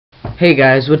Hey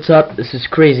guys, what's up? This is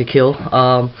Crazy Kill.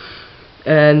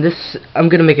 And I'm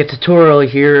gonna make a tutorial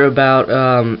here about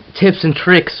tips and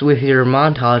tricks with your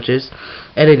montages,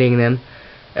 editing them,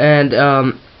 and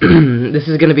this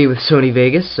is gonna be with Sony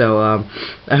Vegas. So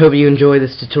I hope you enjoy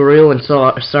this tutorial. And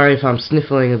sorry if I'm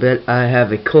sniffling a bit. I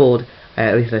have a cold,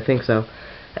 at least I think so.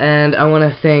 And I want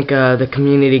to thank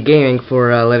TheCommunityGaming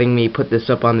for letting me put this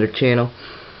up on their channel.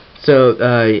 So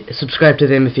subscribe to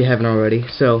them if you haven't already.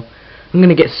 So I'm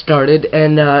gonna get started,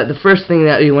 and the first thing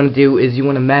that you want to do is you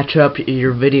want to match up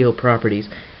your video properties.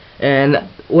 And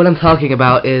what I'm talking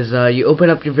about is you open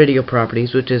up your video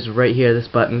properties, which is right here, this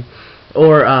button,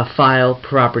 or file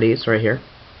properties right here.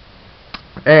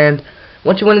 And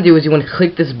what you want to do is you want to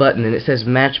click this button, and it says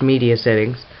match media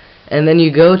settings, and then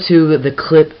you go to the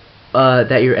clip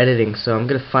that you're editing. So I'm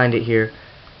gonna find it here.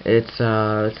 It's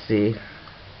let's see,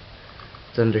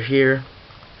 it's under here.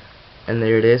 And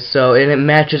there it is. So, and it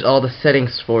matches all the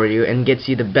settings for you and gets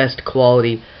you the best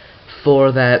quality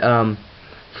for that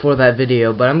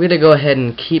video. But I'm gonna go ahead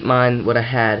and keep mine what I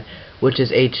had, which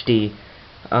is HD,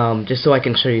 just so I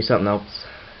can show you something else.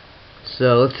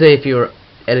 So let's say if you were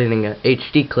editing a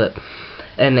HD clip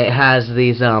and it has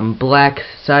these black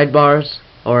sidebars,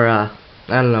 or I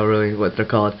don't know really what they're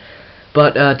called,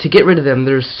 but to get rid of them,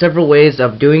 there's several ways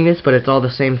of doing this, but it's all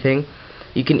the same thing.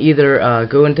 You can either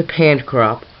go into pan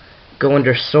crop, go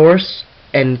under source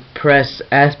and press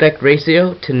aspect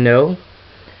ratio to no.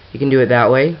 You can do it that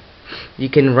way. You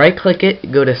can right click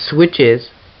it, go to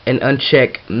switches and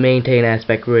uncheck maintain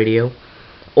aspect ratio,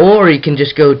 or you can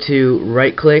just go to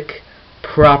right click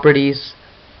properties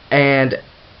and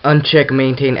uncheck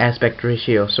maintain aspect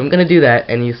ratio. So I'm gonna do that,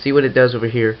 and you see what it does over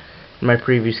here in my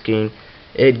preview screen.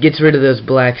 It gets rid of those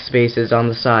black spaces on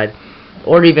the side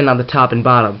or even on the top and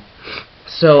bottom.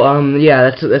 So yeah,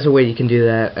 that's a way you can do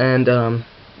that. And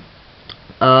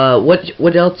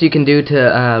what else you can do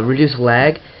to reduce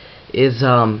lag is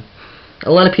a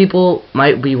lot of people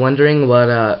might be wondering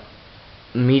what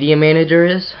Media Manager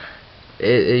is.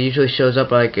 It usually shows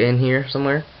up like in here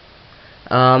somewhere.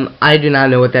 I do not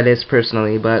know what that is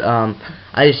personally, but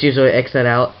I just usually X that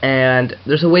out. And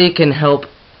there's a way you can help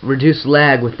reduce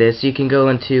lag with this. You can go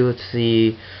into, let's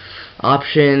see,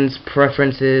 options,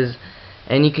 preferences,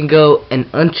 and you can go and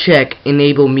uncheck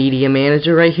enable media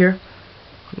manager right here,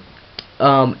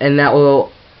 and that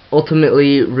will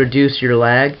ultimately reduce your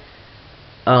lag.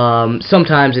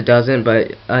 Sometimes it doesn't,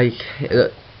 but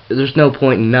there's no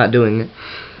point in not doing it.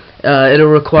 It'll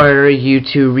require you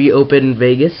to reopen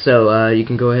Vegas, so you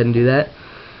can go ahead and do that.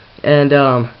 And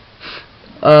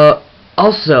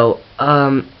also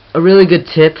a really good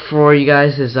tip for you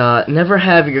guys is never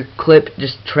have your clip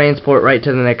just transport right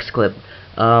to the next clip.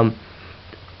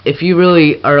 If you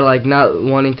really are like not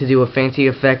wanting to do a fancy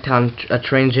effect on a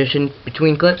transition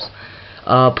between clips,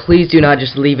 please do not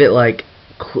just leave it like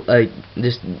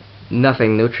just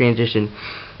nothing, no transition.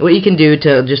 What you can do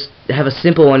to just have a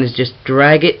simple one is just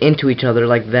drag it into each other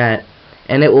like that,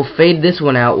 and it will fade this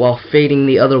one out while fading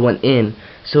the other one in.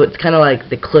 So it's kind of like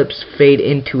the clips fade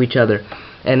into each other,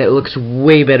 and it looks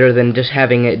way better than just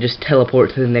having it just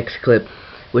teleport to the next clip,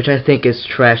 which I think is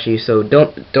trashy. So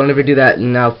don't ever do that,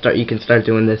 and now you can start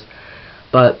doing this.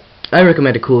 But I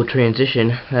recommend a cool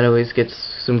transition. That always gets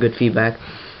some good feedback.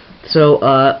 So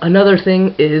another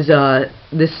thing is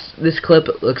this clip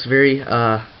looks very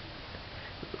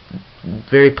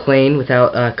plain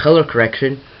without color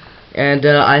correction, and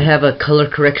I have a color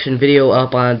correction video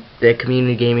up on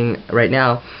TheCommunityGaming right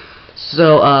now.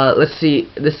 So let's see,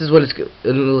 this is what it's gonna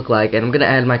look like, and I'm gonna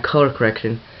add my color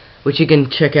correction, which you can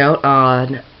check out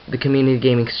on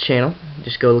TheCommunityGaming's channel.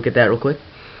 Just go look at that real quick.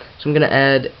 So I'm gonna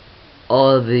add all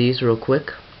of these real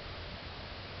quick.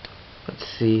 Let's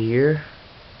see here,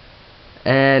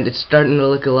 and it's starting to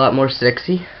look a lot more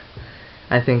sexy.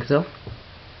 I think so.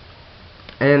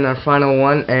 And our final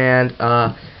one, and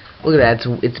look at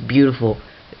that, it's beautiful.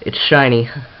 It's shiny.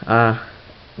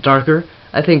 Darker.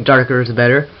 I think darker is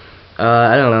better.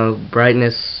 I don't know,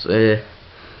 brightness.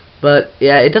 But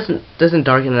yeah, it doesn't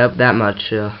darken it up that much.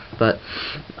 So I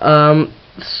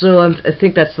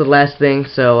think that's the last thing.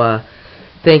 So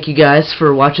thank you guys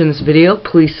for watching this video.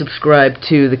 Please subscribe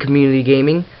to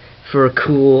TheCommunityGaming for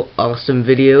cool, awesome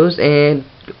videos, and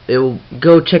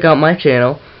go check out my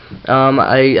channel.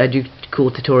 I do cool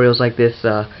tutorials like this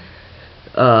on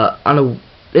a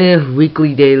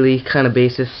weekly, daily kind of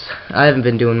basis. I haven't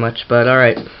been doing much, but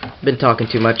alright, been talking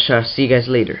too much. See you guys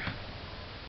later.